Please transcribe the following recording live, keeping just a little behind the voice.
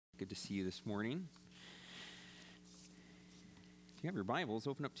Good to see you this morning. If you have your Bibles,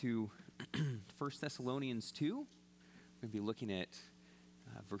 open up to 1 Thessalonians 2. We're going to be looking at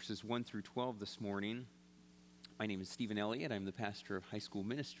verses 1 through 12 this morning. My name is Stephen Elliott. I'm the pastor of high school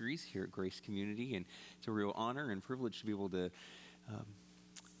ministries here at Grace Community, and it's a real honor and privilege to be able to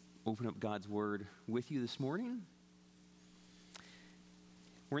open up God's Word with you this morning.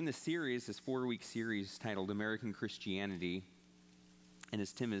 We're in this series, this 4-week series titled American Christianity. And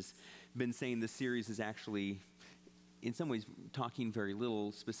as Tim has been saying, this series is actually, in some ways, talking very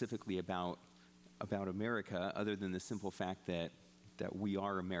little specifically about America, other than the simple fact that we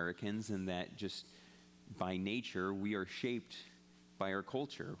are Americans and that just by nature we are shaped by our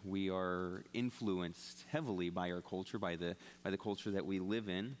culture. We are influenced heavily by our culture, by the culture that we live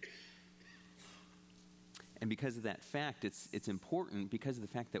in. And because of that fact, it's important, because of the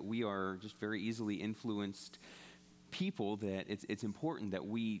fact that we are just very easily influenced people, that it's important that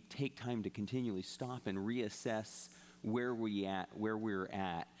we take time to continually stop and reassess where we're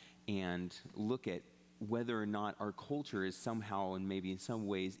at, and look at whether or not our culture is somehow and maybe in some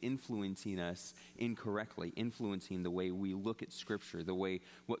ways influencing us incorrectly, influencing the way we look at Scripture, the way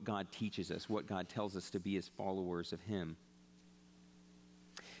what God teaches us, what God tells us to be as followers of Him.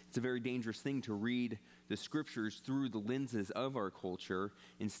 It's a very dangerous thing to read the Scriptures through the lenses of our culture.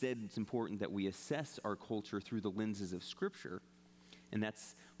 Instead, it's important that we assess our culture through the lenses of Scripture. And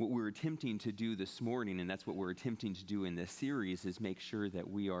that's what we're attempting to do this morning, and that's what we're attempting to do in this series, is make sure that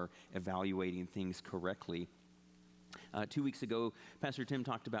we are evaluating things correctly. 2 weeks ago, Pastor Tim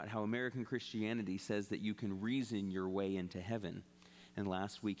talked about how American Christianity says that you can reason your way into heaven. And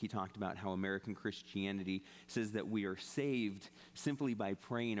last week he talked about how American Christianity says that we are saved simply by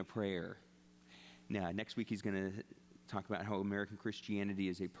praying a prayer. Now, next week he's going to talk about how American Christianity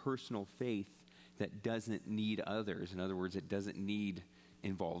is a personal faith that doesn't need others. In other words, it doesn't need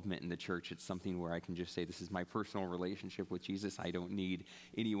involvement in the church. It's something where I can just say, this is my personal relationship with Jesus. I don't need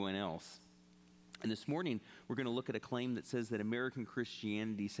anyone else. And this morning, we're going to look at a claim that says that American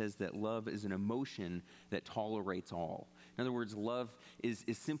Christianity says that love is an emotion that tolerates all. In other words, love is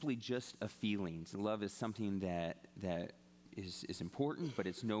simply just a feeling. So love is something that is important, but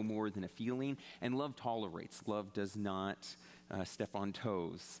it's no more than a feeling. And love tolerates. Love does not step on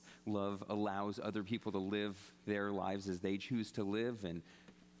toes. Love allows other people to live their lives as they choose to live, and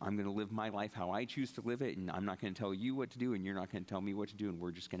I'm going to live my life how I choose to live it, and I'm not going to tell you what to do, and you're not going to tell me what to do, and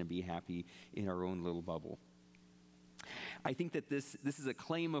we're just going to be happy in our own little bubble. I think that this is a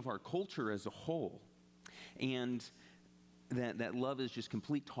claim of our culture as a whole, and that love is just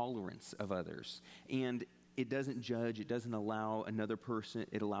complete tolerance of others. And it doesn't judge, it doesn't allow another person,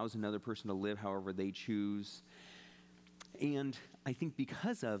 it allows another person to live however they choose. And I think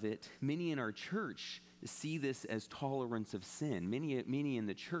because of it, many in our church see this as tolerance of sin. Many in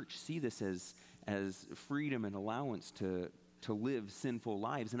the church see this as freedom and allowance to live sinful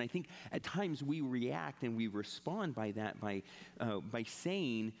lives. And I think at times we react and we respond by that by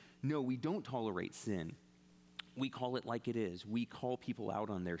saying, no, we don't tolerate sin. We call it like it is. We call people out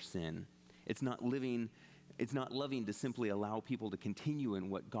on their sin. It's not loving to simply allow people to continue in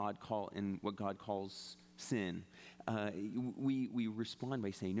what God calls sin. We respond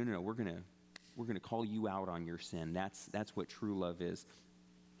by saying, no, we're going to call you out on your sin. That's what true love is.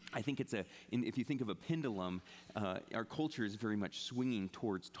 I think if you think of a pendulum, our culture is very much swinging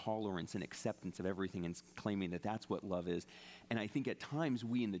towards tolerance and acceptance of everything and claiming that that's what love is. And I think at times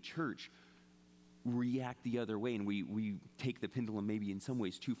we in the church react the other way, and we take the pendulum maybe in some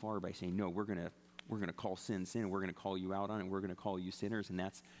ways too far by saying, no, we're going to call sin, and we're going to call you out on it, and we're going to call you sinners, and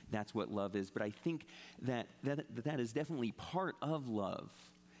that's what love is. But I think that is definitely part of love.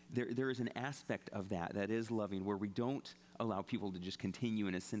 There is an aspect of that is loving, where we don't allow people to just continue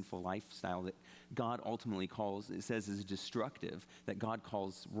in a sinful lifestyle that God ultimately says is destructive, that God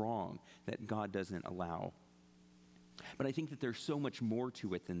calls wrong, that God doesn't allow. But I think that there's so much more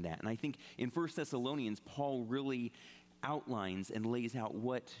to it than that. And I think in 1 Thessalonians, Paul really outlines and lays out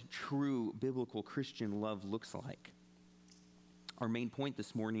what true biblical Christian love looks like. Our main point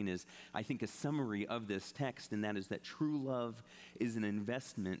this morning is, I think, a summary of this text, and that is that true love is an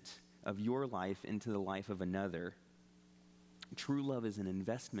investment of your life into the life of another. True love is an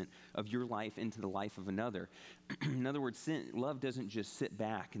investment of your life into the life of another. In other words, love doesn't just sit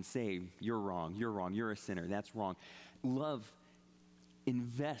back and say, you're wrong, you're a sinner, that's wrong. Love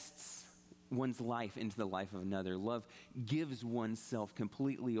invests one's life into the life of another. Love gives oneself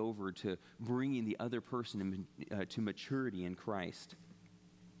completely over to bringing the other person to maturity in Christ.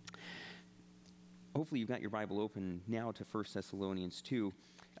 Hopefully you've got your Bible open now to 1 Thessalonians 2.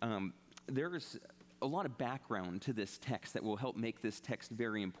 There's a lot of background to this text that will help make this text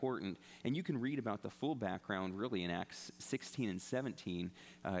very important. And you can read about the full background really in Acts 16 and 17.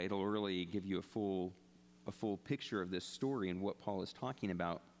 It'll really give you a full picture of this story and what Paul is talking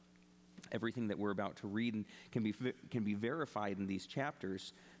about. Everything that we're about to read can be verified in these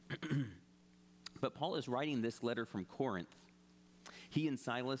chapters. But Paul is writing this letter from Corinth. He and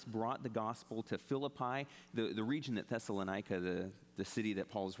Silas brought the gospel to Philippi, the region that Thessalonica, the city that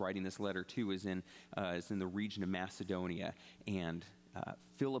Paul is writing this letter to, is in the region of Macedonia. And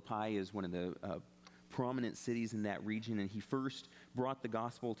Philippi is one of the prominent cities in that region. And he first brought the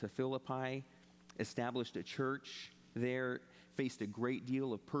gospel to Philippi, established a church there, faced a great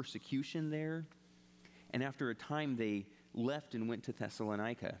deal of persecution there. And after a time, they left and went to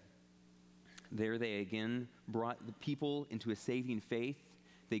Thessalonica. There they again brought the people into a saving faith.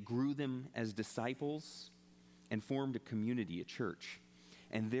 They grew them as disciples and formed a community, a church.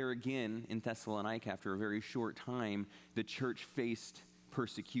 And there again in Thessalonica, after a very short time, the church faced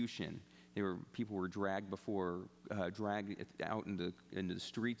persecution. People were dragged out into the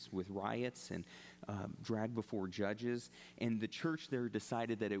streets with riots and dragged before judges. And the church there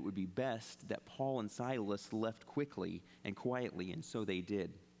decided that it would be best that Paul and Silas left quickly and quietly, and so they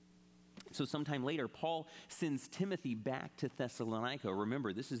did. So sometime later, Paul sends Timothy back to Thessalonica.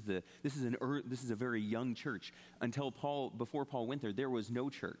 Remember, this is a very young church. Before Paul went there was no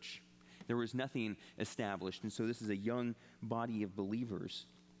church. There was nothing established, and so this is a young body of believers.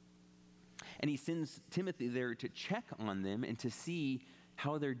 And he sends Timothy there to check on them and to see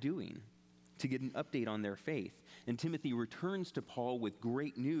how they're doing, to get an update on their faith. And Timothy returns to Paul with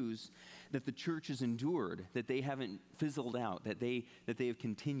great news that the church has endured, that they haven't fizzled out, that they have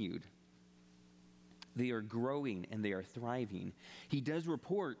continued. They are growing and they are thriving. He does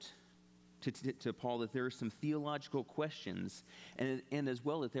report to Paul that there are some theological questions and as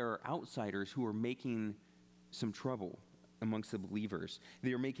well that there are outsiders who are making some trouble amongst the believers.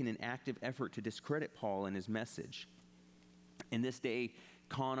 They are making an active effort to discredit Paul and his message. In this day,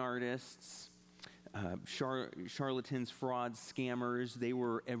 con artists, charlatans, frauds, scammers, they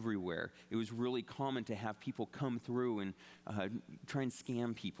were everywhere. It was really common to have people come through and try and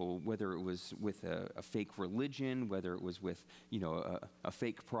scam people, whether it was with a fake religion, whether it was with a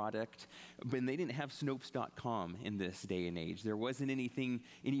fake product. But they didn't have Snopes.com in this day and age. There wasn't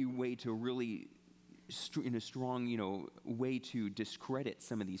any way to really in a strong, way to discredit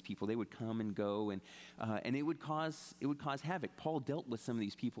some of these people. They would come and go, and it would cause havoc. Paul dealt with some of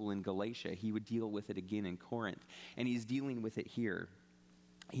these people in Galatia. He would deal with it again in Corinth, and he's dealing with it here.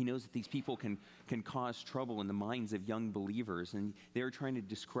 He knows that these people can cause trouble in the minds of young believers, and they're trying to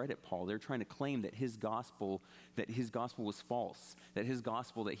discredit Paul. They're trying to claim that his gospel was false, that his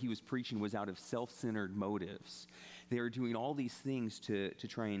gospel that he was preaching was out of self-centered motives. They are doing all these things to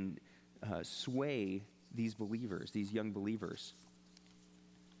try and sway these believers, these young believers.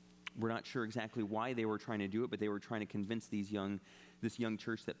 We're not sure exactly why they were trying to do it, but they were trying to convince this young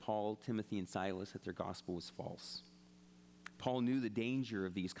church that Paul, Timothy, and Silas, that their gospel was false. Paul knew the danger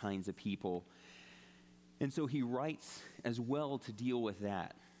of these kinds of people, and so he writes as well to deal with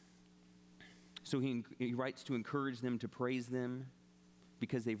that. So he writes to encourage them, to praise them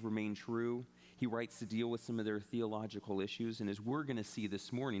because they've remained true. He writes to deal with some of their theological issues. And as we're going to see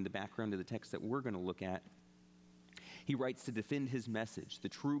this morning, the background of the text that we're going to look at, he writes to defend his message, the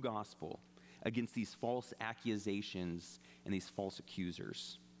true gospel, against these false accusations and these false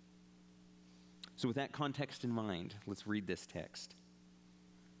accusers. So with that context in mind, let's read this text.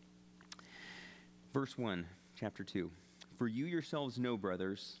 Verse 1, chapter 2. For you yourselves know,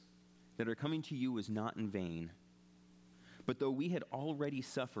 brothers, that our coming to you was not in vain. But though we had already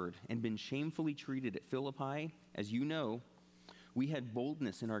suffered and been shamefully treated at Philippi, as you know, we had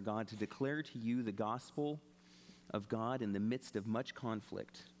boldness in our God to declare to you the gospel of God in the midst of much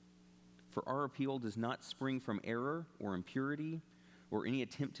conflict. For our appeal does not spring from error or impurity or any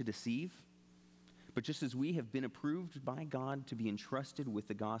attempt to deceive, but just as we have been approved by God to be entrusted with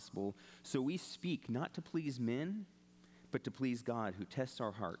the gospel, so we speak not to please men, but to please God who tests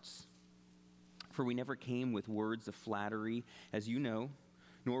our hearts. For we never came with words of flattery, as you know,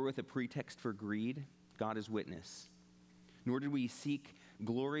 nor with a pretext for greed, God is witness. Nor did we seek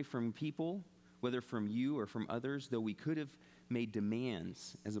glory from people, whether from you or from others, though we could have made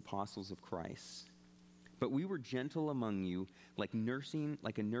demands as apostles of Christ. But we were gentle among you, like a nursing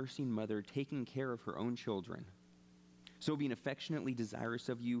mother taking care of her own children. So being affectionately desirous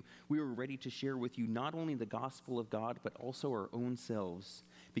of you, we were ready to share with you not only the gospel of God, but also our own selves,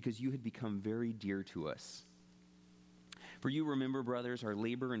 because you had become very dear to us. For you remember, brothers, our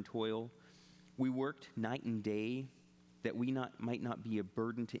labor and toil. We worked night and day that we might not be a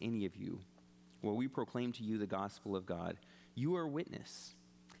burden to any of you. while we proclaim to you the gospel of God. You are a witness,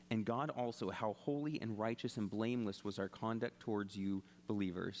 and God also, how holy and righteous and blameless was our conduct towards you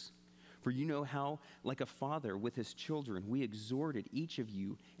believers. For you know how, like a father with his children, we exhorted each of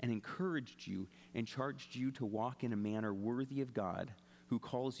you and encouraged you and charged you to walk in a manner worthy of God, who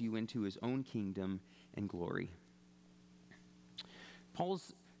calls you into his own kingdom and glory.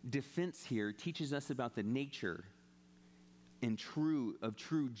 Paul's defense here teaches us about the nature and true,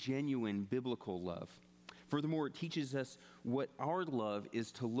 genuine biblical love. Furthermore, it teaches us what our love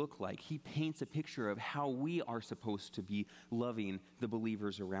is to look like. He paints a picture of how we are supposed to be loving the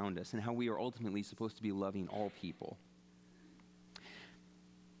believers around us and how we are ultimately supposed to be loving all people.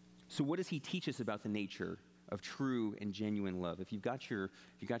 So what does he teach us about the nature of true and genuine love? If you've got your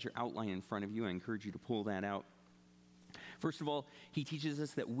outline in front of you, I encourage you to pull that out. First of all, he teaches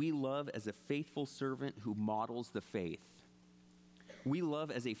us that we love as a faithful servant who models the faith. We love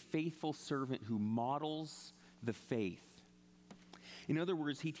as a faithful servant who models the faith. In other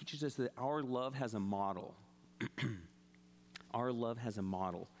words, he teaches us that our love has a model. Our love has a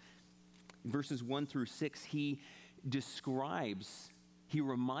model. In verses 1 through 6, he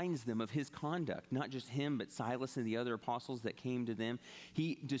reminds them of his conduct, not just him, but Silas and the other apostles that came to them.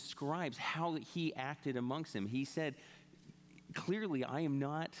 He describes how he acted amongst them. He said, clearly, I am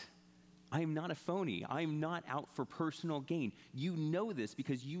not a phony. I am not out for personal gain. You know this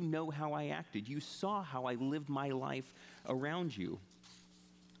because you know how I acted. You saw how I lived my life around you.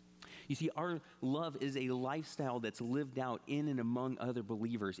 You see, our love is a lifestyle that's lived out in and among other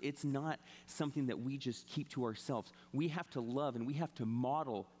believers. It's not something that we just keep to ourselves. We have to love and we have to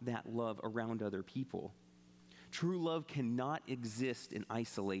model that love around other people. True love cannot exist in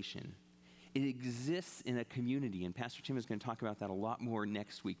isolation. It exists in a community, and Pastor Tim is going to talk about that a lot more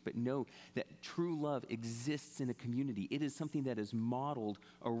next week, but know that true love exists in a community. It is something that is modeled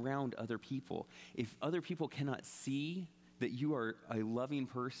around other people. If other people cannot see that you are a loving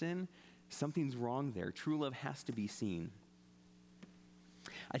person, something's wrong there. True love has to be seen.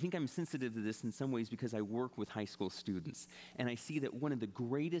 I think I'm sensitive to this in some ways because I work with high school students, and I see that one of the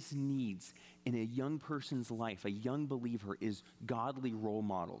greatest needs in a young person's life, a young believer, is godly role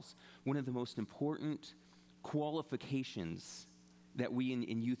models. One of the most important qualifications that we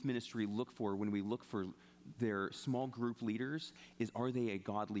in youth ministry look for when we look for their small group leaders is, are they a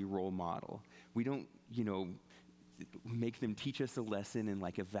godly role model? We don't, make them teach us a lesson and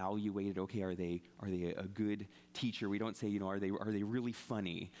evaluate it. Okay, are they a good teacher? We don't say, are they really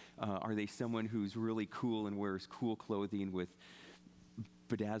funny? Are they someone who's really cool and wears cool clothing with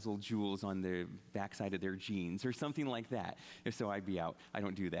bedazzled jewels on the backside of their jeans or something like that? If so, I'd be out. I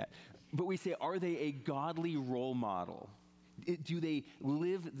don't do that. But we say, are they a godly role model? Do they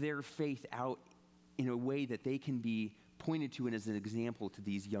live their faith out in a way that they can be pointed to and as an example to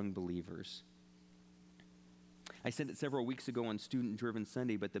these young believers? I said it several weeks ago on Student Driven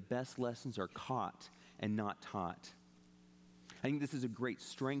Sunday, but the best lessons are caught and not taught. I think this is a great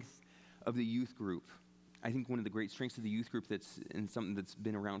strength of the youth group. I think one of the great strengths of the youth group and something that's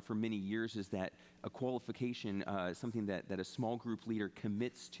been around for many years is that a qualification, something that a small group leader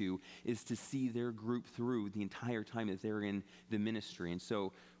commits to, is to see their group through the entire time that they're in the ministry. And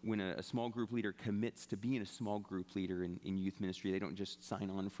so when a small group leader commits to being a small group leader in youth ministry, they don't just sign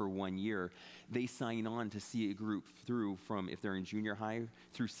on for 1 year. They sign on to see a group through from, if they're in junior high,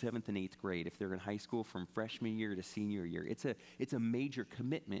 through 7th and 8th grade. If they're in high school, from freshman year to senior year. It's a major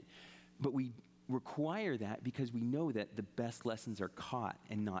commitment, but we require that because we know that the best lessons are caught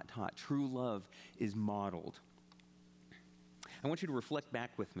and not taught. True love is modeled. I want you to reflect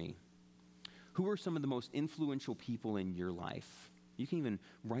back with me. Who are some of the most influential people in your life? You can even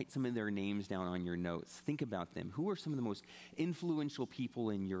write some of their names down on your notes. Think about them. Who are some of the most influential people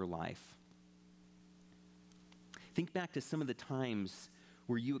in your life? Think back to some of the times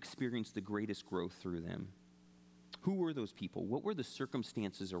where you experienced the greatest growth through them. Who were those people? What were the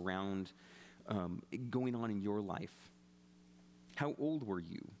circumstances around going on in your life? How old were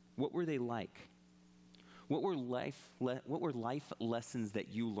you? What were they like? What were life lessons that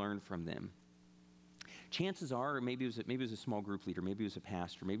you learned from them? Chances are, maybe it was a small group leader, maybe it was a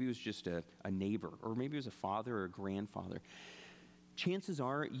pastor, maybe it was just a neighbor, or maybe it was a father or a grandfather. Chances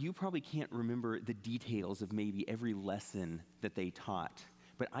are, you probably can't remember the details of maybe every lesson that they taught,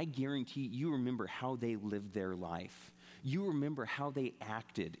 but I guarantee you remember how they lived their life. You remember how they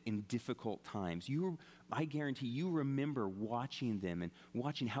acted in difficult times. I guarantee you remember watching them and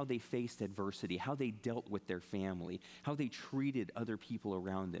watching how they faced adversity, how they dealt with their family, how they treated other people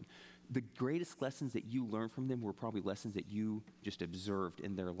around them. The greatest lessons that you learned from them were probably lessons that you just observed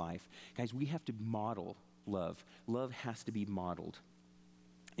in their life. Guys, we have to model love. Love has to be modeled.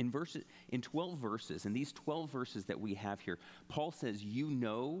 In 12 verses, in these 12 verses that we have here, Paul says, you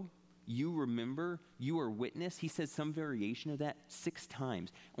know, you remember, you are witness. He says some variation of that 6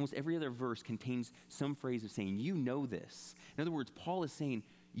 times. Almost every other verse contains some phrase of saying, you know this. In other words, Paul is saying,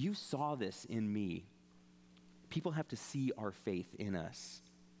 you saw this in me. People have to see our faith in us.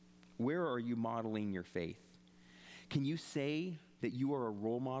 Where are you modeling your faith? Can you say that you are a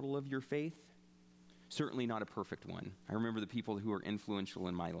role model of your faith? Certainly not a perfect one. I remember the people who were influential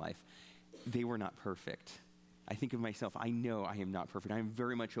in my life. They were not perfect. I think of myself, I know I am not perfect. I am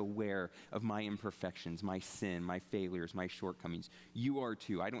very much aware of my imperfections, my sin, my failures, my shortcomings. You are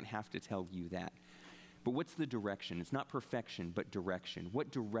too. I don't have to tell you that. But what's the direction? It's not perfection, but direction.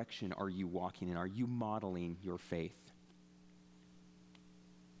 What direction are you walking in? Are you modeling your faith?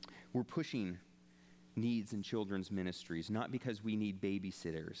 We're pushing needs in children's ministries, not because we need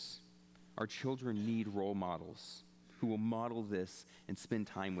babysitters. Our children need role models who will model this and spend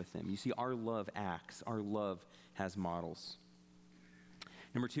time with them. You see, our love acts. Our love has models.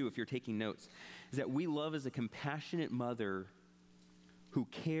 Number 2, if you're taking notes, is that we love as a compassionate mother who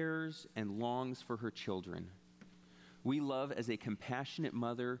cares and longs for her children. We love as a compassionate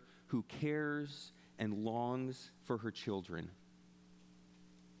mother who cares and longs for her children.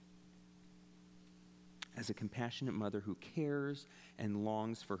 As a compassionate mother who cares and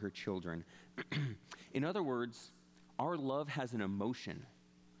longs for her children. In other words, our love has an emotion.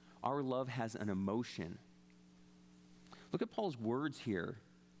 Our love has an emotion. Look at Paul's words here.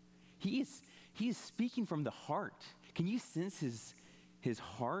 He is speaking from the heart. Can you sense his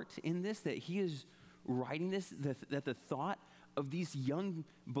heart in this, that he is writing this, that the thought of these young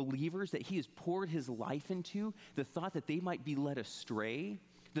believers that he has poured his life into, the thought that they might be led astray,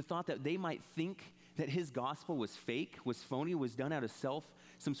 the thought that they might think that his gospel was fake, was phony, was done out of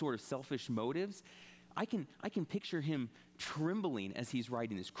some sort of selfish motives. I can picture him trembling as he's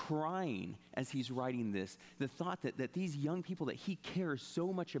writing this, crying as he's writing this. The thought that these young people that he cares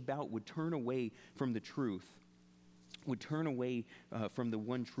so much about would turn away from the truth, would turn away from the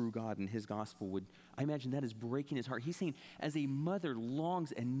one true God and his gospel. I imagine that is breaking his heart. He's saying, as a mother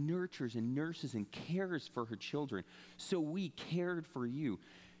longs and nurtures and nurses and cares for her children, so we cared for you.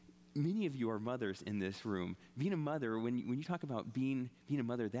 Many of you are mothers in this room. Being a mother, when you talk about being a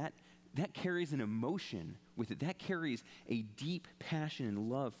mother, that carries an emotion with it. That carries a deep passion and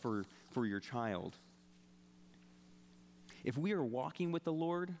love for your child. If we are walking with the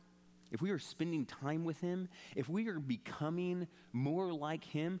Lord, if we are spending time with him, if we are becoming more like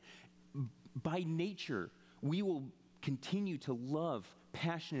him, by nature, we will continue to love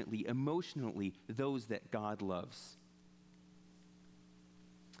passionately, emotionally, those that God loves.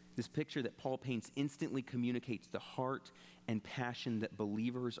 This picture that Paul paints instantly communicates the heart and passion that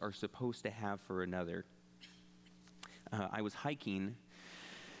believers are supposed to have for another. I was hiking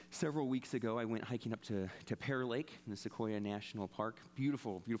several weeks ago. I went hiking up to Pear Lake in the Sequoia National Park.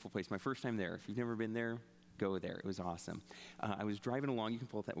 Beautiful, beautiful place. My first time there. If you've never been there, go there. It was awesome. I was driving along. You can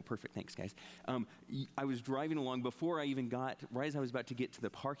pull up that. Well, perfect. Thanks, guys. I was driving along. Before I even right as I was about to get to the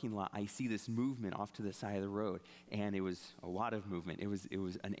parking lot, I see this movement off to the side of the road. And it was a lot of movement. It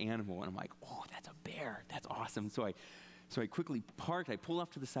was an animal. And I'm like, oh, that's a bear. That's awesome. So I quickly parked. I pulled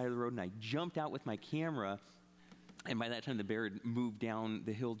off to the side of the road, and I jumped out with my camera. And by that time, the bear had moved down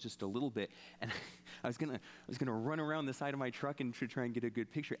the hill just a little bit. And I was gonna run around the side of my truck and to try and get a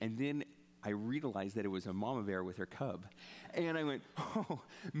good picture. And then I realized that it was a mama bear with her cub. And I went, oh,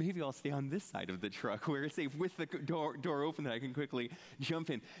 maybe I'll stay on this side of the truck where it's safe with the door open that I can quickly jump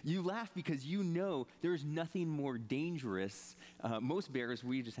in. You laugh because you know there's nothing more dangerous. Most bears,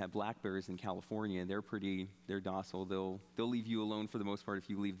 we just have black bears in California. They're docile. They'll leave you alone for the most part if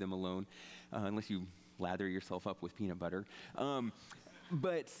you leave them alone, unless you lather yourself up with peanut butter.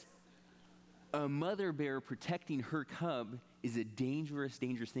 But a mother bear protecting her cub is a dangerous,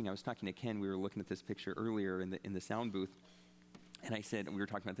 dangerous thing. I was talking to Ken. We were looking at this picture earlier in the sound booth. And we were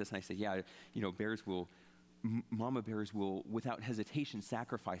talking about this, and I said, yeah, mama bears will, without hesitation,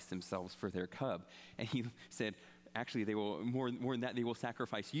 sacrifice themselves for their cub. And he said, actually, they will, more than that, they will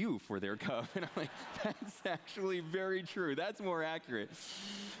sacrifice you for their cub. And I'm like, that's actually very true. That's more accurate.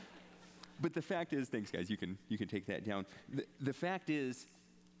 But the fact is, thanks guys, you can take that down. The fact is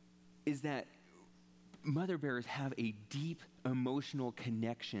that mother bears have a deep emotional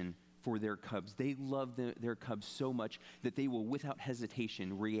connection for their cubs. They love their cubs so much that they will, without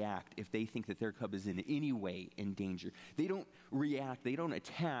hesitation, react if they think that their cub is in any way in danger. They don't react, they don't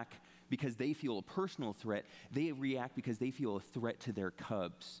attack because they feel a personal threat. They react because they feel a threat to their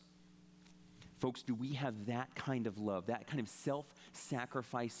cubs. Folks, do we have that kind of love, that kind of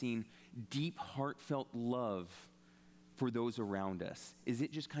self-sacrificing, deep, heartfelt love for those around us? Is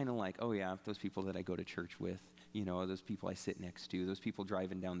it just kind of like, oh yeah, those people that I go to church with, those people I sit next to, those people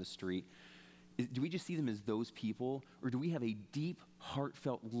driving down the street? Do we just see them as those people, or do we have a deep,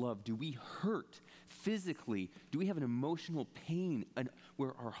 heartfelt love? Do we hurt physically? Do we have an emotional pain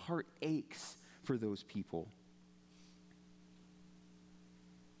where our heart aches for those people?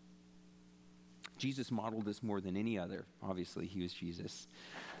 Jesus modeled this more than any other. Obviously, he was Jesus.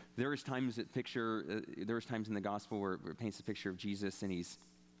 There's times in the gospel where it paints a picture of Jesus, and he's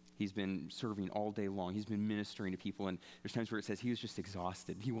been serving all day long. He's been ministering to people, and there's times where it says he was just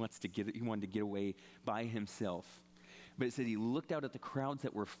exhausted. He wanted to get away by himself. But it says he looked out at the crowds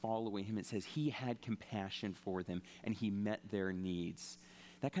that were following him. It says he had compassion for them, and he met their needs.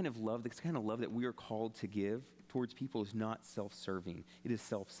 That kind of love, this kind of love that we are called to give towards people is not self-serving. It is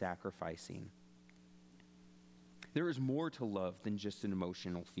self-sacrificing. There is more to love than just an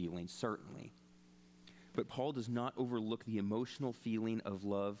emotional feeling, certainly. But Paul does not overlook the emotional feeling of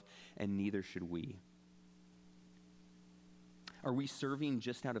love, and neither should we. Are we serving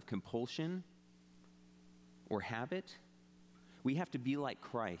just out of compulsion or habit? We have to be like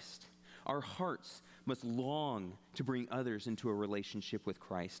Christ. Our hearts must long to bring others into a relationship with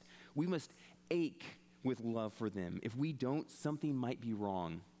Christ. We must ache with love for them. If we don't, something might be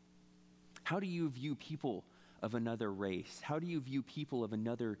wrong. How do you view people of another race? How do you view people of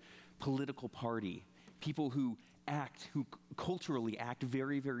another political party? People who culturally act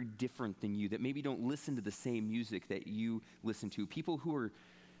very, very different than you, that maybe don't listen to the same music that you listen to. People who are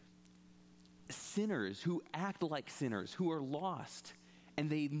sinners, who act like sinners, who are lost, and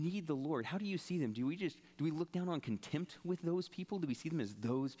they need the Lord. How do you see them? Do we look down on contempt with those people? Do we see them as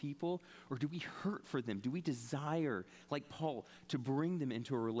those people? Or do we hurt for them? Do we desire, like Paul, to bring them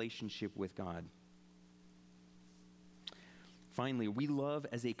into a relationship with God? Finally, we love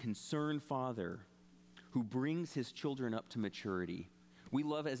as a concerned father who brings his children up to maturity. We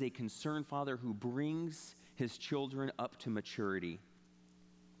love as a concerned father who brings his children up to maturity.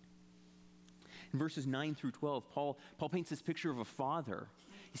 In verses 9 through 12, Paul paints this picture of a father.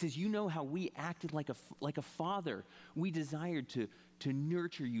 He says, you know how we acted like a father. We desired to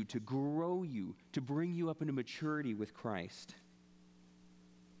nurture you, to grow you, to bring you up into maturity with Christ.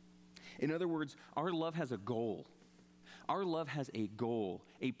 In other words, our love has a goal. Our love has a goal,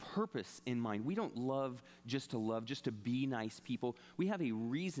 a purpose in mind. We don't love, just to be nice people. We have a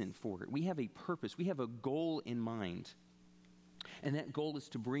reason for it. We have a purpose. We have a goal in mind. And that goal is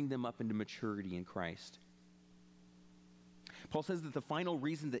to bring them up into maturity in Christ. Paul says that the final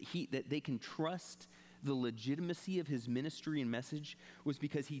reason that they can trust the legitimacy of his ministry and message was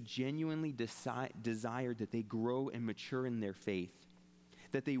because he genuinely desired that they grow and mature in their faith,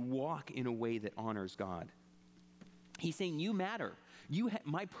 that they walk in a way that honors God. He's saying, you matter.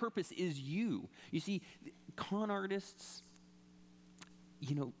 My purpose is you. You see, con artists,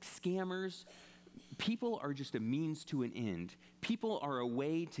 scammers, people are just a means to an end. People are a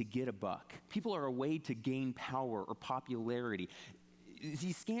way to get a buck. People are a way to gain power or popularity.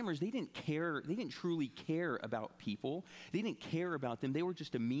 These scammers, they didn't truly care about people. They didn't care about them. They were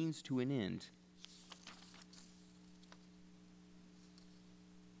just a means to an end.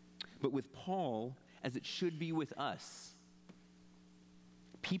 But with Paul, as it should be with us,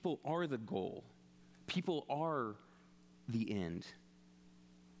 people are the goal. People are the end.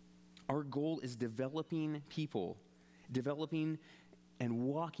 Our goal is developing people, developing and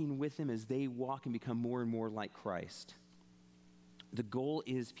walking with them as they walk and become more and more like Christ. The goal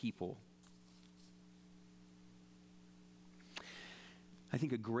is people. I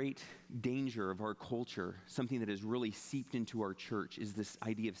think a great danger of our culture, something that has really seeped into our church, is this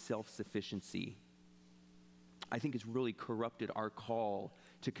idea of self-sufficiency. I think it's really corrupted our call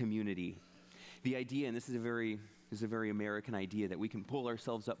to community. The idea, and this is a very American idea, that we can pull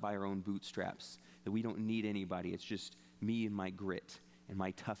ourselves up by our own bootstraps, that we don't need anybody. It's just me and my grit and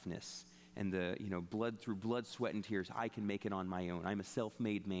my toughness and the, through blood, sweat, and tears, I can make it on my own. I'm a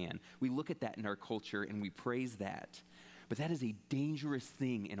self-made man. We look at that in our culture and we praise that. But that is a dangerous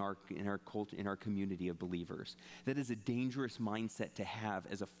thing in our culture, in our community of believers. That is a dangerous mindset to have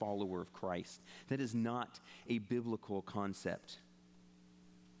as a follower of Christ. That is not a biblical concept.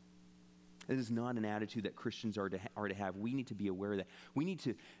 It is not an attitude that Christians are to have. We need to be aware of that. We need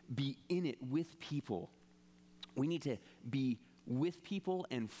to be in it with people. We need to be with people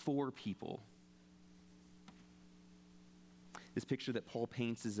and for people. This picture that Paul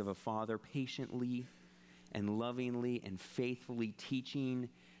paints is of a father patiently and lovingly and faithfully teaching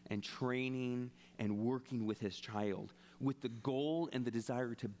and training and working with his child with the goal and the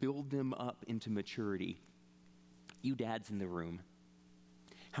desire to build them up into maturity. You dads in the room,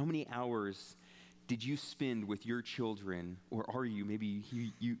 how many hours did you spend with your children, or are you, maybe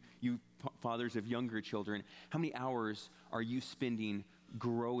you fathers of younger children, how many hours are you spending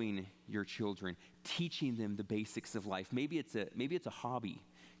growing your children, teaching them the basics of life? Maybe it's a hobby.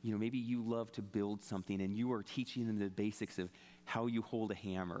 Maybe you love to build something and you are teaching them the basics of how you hold a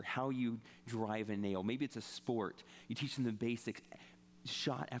hammer, how you drive a nail. Maybe it's a sport. You teach them the basics,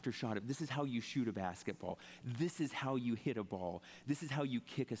 shot after shot of this is how you shoot a basketball. This is how you hit a ball. This is how you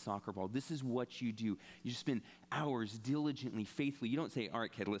kick a soccer ball. This is what you do. You spend hours diligently, faithfully. You don't say, all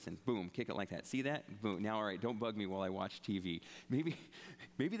right, kid, listen, boom, kick it like that. See that? Boom. Now, all right, don't bug me while I watch TV. Maybe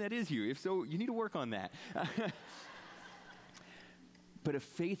that is you. If so, you need to work on that. But a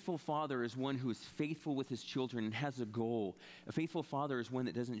faithful father is one who is faithful with his children and has a goal. A faithful father is one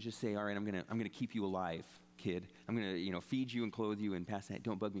that doesn't just say, all right, I'm gonna keep you alive, kid. I'm gonna feed you and clothe you and pass that.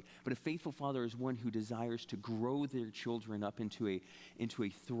 Don't bug me. But a faithful father is one who desires to grow their children up into a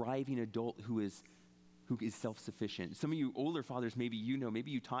thriving adult who is self-sufficient. Some of you older fathers, maybe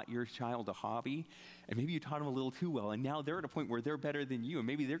you taught your child a hobby, and maybe you taught them a little too well, and now they're at a point where they're better than you, and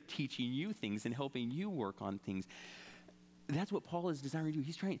maybe they're teaching you things and helping you work on things. That's what Paul is desiring to do.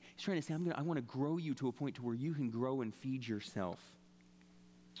 He's trying to say, I want to grow you to a point to where you can grow and feed yourself.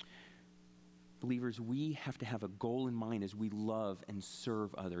 Believers, we have to have a goal in mind as we love and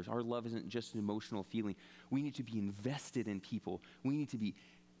serve others. Our love isn't just an emotional feeling. We need to be invested in people. We need to be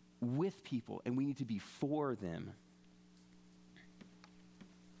with people, and we need to be for them.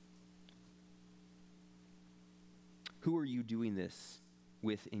 Who are you doing this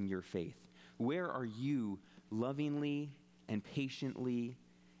with in your faith? Where are you lovingly and patiently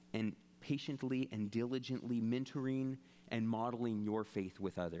and diligently mentoring and modeling your faith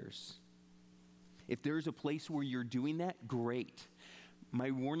with others? If there's a place where you're doing that, great.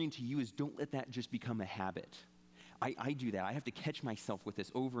 My warning to you is don't let that just become a habit. I do that. I have to catch myself with this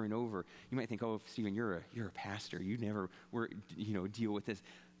over and over. You might think, oh, Stephen, you're a pastor. You never deal with this.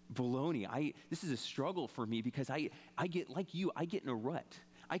 Baloney. This is a struggle for me because I get like you. I get in a rut.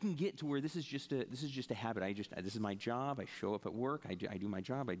 I can get to where this is just a habit. This is my job. I show up at work. I do my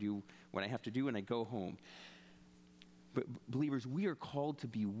job. I do what I have to do, and I go home. But believers, we are called to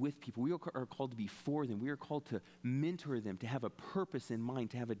be with people. We are called to be for them. We are called to mentor them, to have a purpose in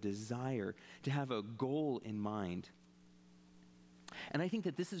mind, to have a desire, to have a goal in mind. And I think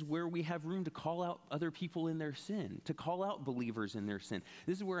that this is where we have room to call out other people in their sin, to call out believers in their sin.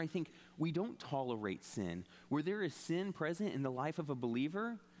 This is where I think we don't tolerate sin. Where there is sin present in the life of a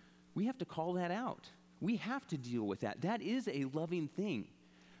believer, we have to call that out. We have to deal with that. That is a loving thing.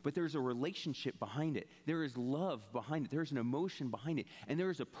 But there's a relationship behind it. There is love behind it. There's an emotion behind it. And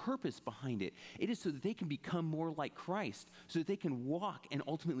there is a purpose behind it. It is so that they can become more like Christ, so that they can walk and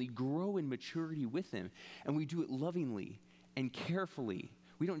ultimately grow in maturity with Him. And we do it lovingly and carefully.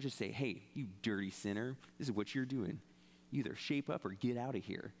 We don't just say, hey, you dirty sinner, this is what you're doing. You either shape up or get out of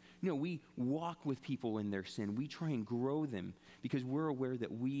here. No, we walk with people in their sin. We try and grow them because we're aware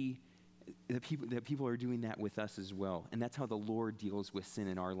that people are doing that with us as well. And that's how the Lord deals with sin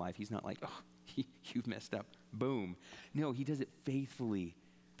in our life. He's not like, oh, you've messed up. Boom. No, He does it faithfully,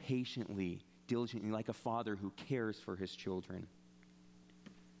 patiently, diligently, like a father who cares for his children.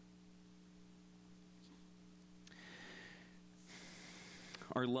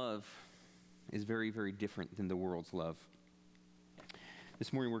 Our love is very, very different than the world's love.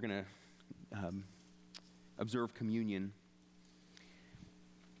 This morning we're going to observe communion.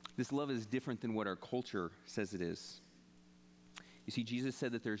 This love is different than what our culture says it is. You see, Jesus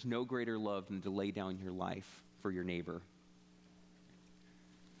said that there's no greater love than to lay down your life for your neighbor.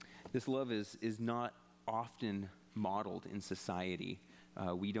 This love is not often modeled in society.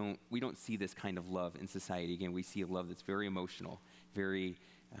 We don't see this kind of love in society. Again, we see a love that's very emotional, very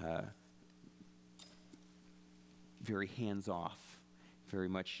hands-off, very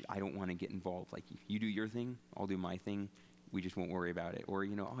much, I don't want to get involved. Like, you do your thing, I'll do my thing. We just won't worry about it. Or,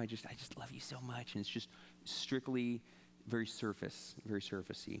 I just love you so much. And it's just strictly very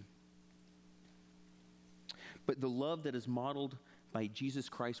surfacey. But the love that is modeled by Jesus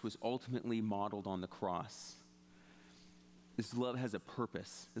Christ was ultimately modeled on the cross. This love has a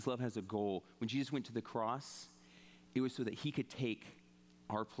purpose. This love has a goal. When Jesus went to the cross, it was so that He could take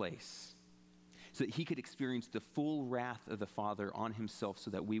our place, so that He could experience the full wrath of the Father on Himself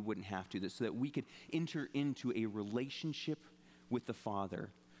so that we wouldn't have to, so that we could enter into a relationship with the Father,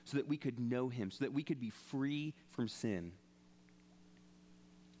 so that we could know Him, so that we could be free from sin.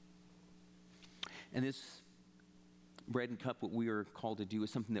 And this bread and cup, what we are called to do,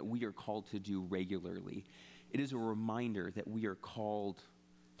 is something that we are called to do regularly. It is a reminder that we are called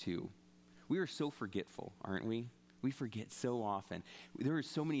to. We are so forgetful, aren't we? We forget so often. There are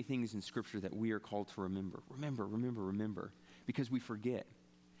so many things in Scripture that we are called to remember. Remember, because we forget.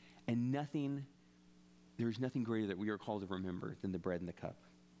 And there's nothing greater that we are called to remember than the bread and the cup.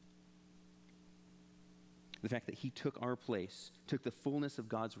 The fact that he took our place, took the fullness of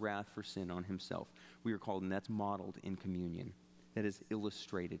God's wrath for sin on himself. We are called, and that's modeled in communion. That is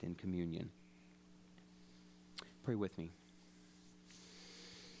illustrated in communion. Pray with me.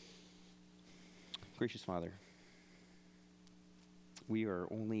 Gracious Father, we are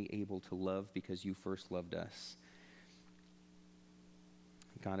only able to love because you first loved us.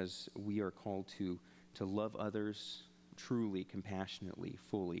 God, as we are called to love others truly, compassionately,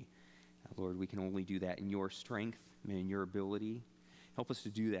 fully, Lord, we can only do that in your strength and in your ability. Help us to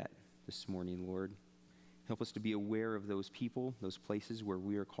do that this morning, Lord. Help us to be aware of those people, those places where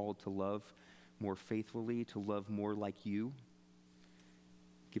we are called to love more faithfully, to love more like you.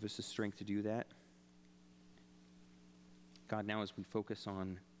 Give us the strength to do that. God, now as we focus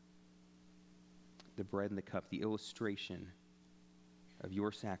on the bread and the cup, the illustration of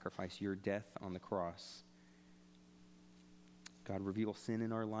your sacrifice, your death on the cross, God, reveal sin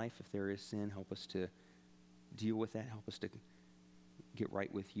in our life. If there is sin, help us to deal with that. Help us to get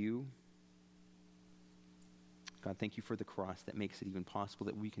right with you. God, thank you for the cross that makes it even possible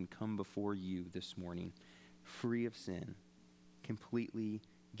that we can come before you this morning, free of sin, completely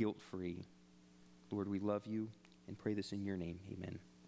guilt-free. Lord, we love you and pray this in your name. Amen.